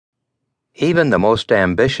Even the most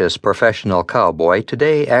ambitious professional cowboy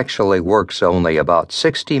today actually works only about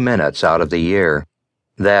 60 minutes out of the year.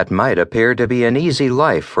 That might appear to be an easy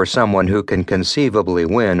life for someone who can conceivably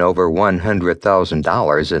win over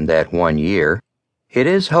 $100,000 in that 1 year. It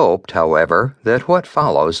is hoped, however, that what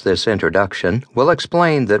follows this introduction will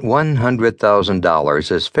explain that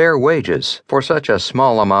 $100,000 is fair wages for such a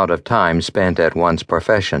small amount of time spent at one's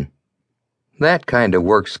profession. That kind of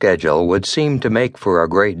work schedule would seem to make for a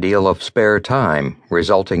great deal of spare time,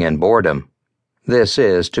 resulting in boredom. This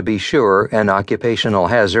is, to be sure, an occupational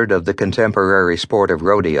hazard of the contemporary sport of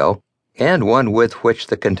rodeo, and one with which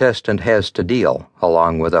the contestant has to deal,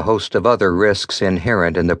 along with a host of other risks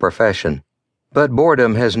inherent in the profession. But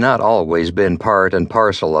boredom has not always been part and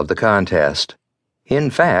parcel of the contest.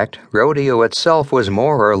 In fact, rodeo itself was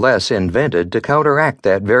more or less invented to counteract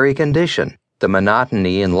that very condition, the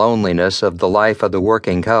monotony and loneliness of the life of the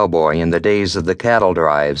working cowboy in the days of the cattle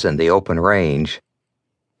drives and the open range.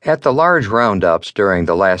 At the large roundups during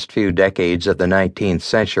the last few decades of the 19th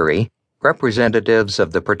century, representatives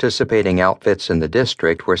of the participating outfits in the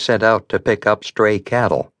district were sent out to pick up stray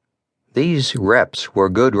cattle. These reps were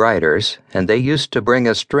good riders, and they used to bring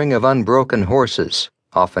a string of unbroken horses,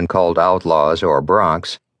 often called outlaws or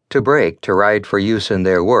broncs, to break to ride for use in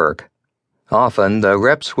their work. Often the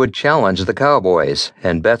reps would challenge the cowboys,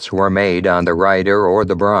 and bets were made on the rider or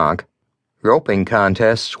the bronc. Roping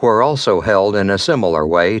contests were also held in a similar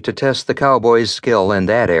way to test the cowboys' skill in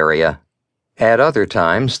that area. At other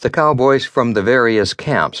times, the cowboys from the various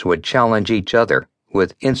camps would challenge each other,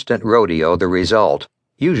 with instant rodeo the result,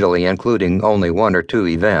 usually including only 1 or 2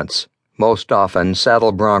 events, most often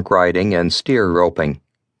saddle bronc riding and steer roping.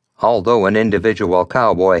 Although an individual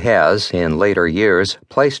cowboy has, in later years,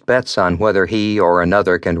 placed bets on whether he or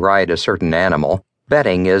another can ride a certain animal,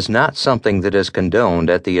 betting is not something that is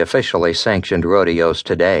condoned at the officially sanctioned rodeos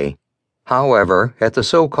today. However, at the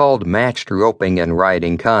so-called matched roping and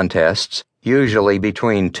riding contests, usually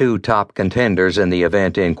between 2 top contenders in the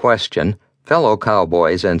event in question, fellow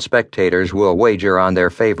cowboys and spectators will wager on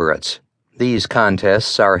their favorites. These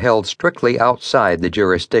contests are held strictly outside the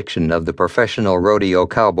jurisdiction of the Professional Rodeo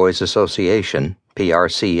Cowboys Association,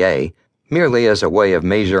 PRCA, merely as a way of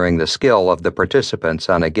measuring the skill of the participants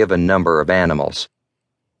on a given number of animals.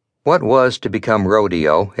 What was to become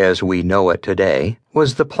rodeo, as we know it today,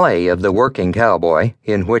 was the play of the working cowboy,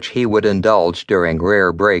 in which he would indulge during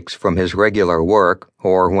rare breaks from his regular work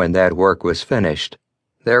or when that work was finished.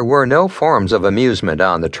 There were no forms of amusement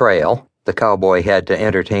on the trail. The cowboy had to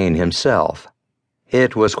entertain himself.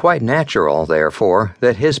 It was quite natural, therefore,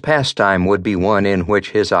 that his pastime would be one in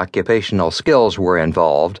which his occupational skills were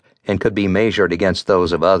involved and could be measured against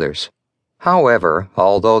those of others. However,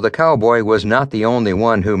 although the cowboy was not the only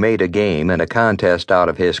one who made a game and a contest out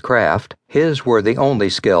of his craft, his were the only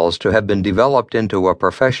skills to have been developed into a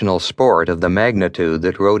professional sport of the magnitude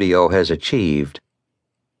that rodeo has achieved.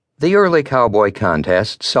 The early cowboy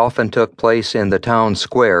contests often took place in the town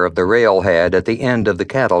square of the railhead at the end of the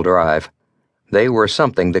cattle drive. They were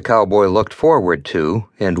something the cowboy looked forward to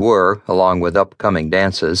and were, along with upcoming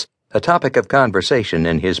dances, a topic of conversation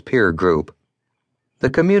in his peer group.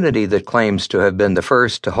 The community that claims to have been the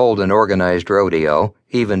first to hold an organized rodeo,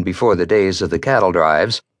 even before the days of the cattle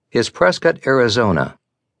drives, is Prescott, Arizona.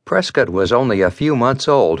 Prescott was only a few months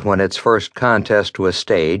old when its first contest was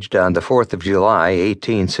staged on the 4th of July,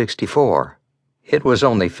 1864. It was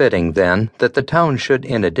only fitting, then, that the town should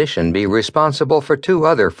in addition be responsible for 2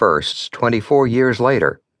 other firsts 24 years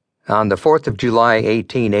later. On the 4th of July,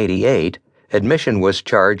 1888, admission was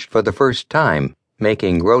charged for the first time,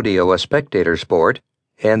 making rodeo a spectator sport,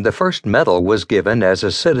 and the first medal was given as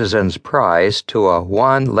a citizen's prize to a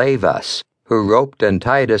Juan Levas, who roped and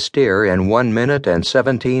tied a steer in 1 minute and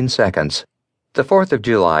 17 seconds. The 4th of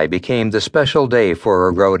July became the special day for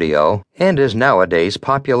a rodeo and is nowadays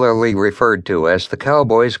popularly referred to as the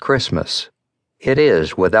Cowboys' Christmas. It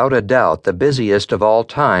is, without a doubt, the busiest of all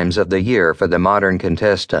times of the year for the modern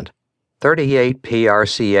contestant. 38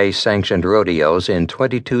 PRCA-sanctioned rodeos in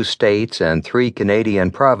 22 states and 3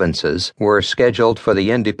 Canadian provinces were scheduled for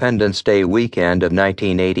the Independence Day weekend of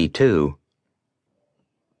 1982.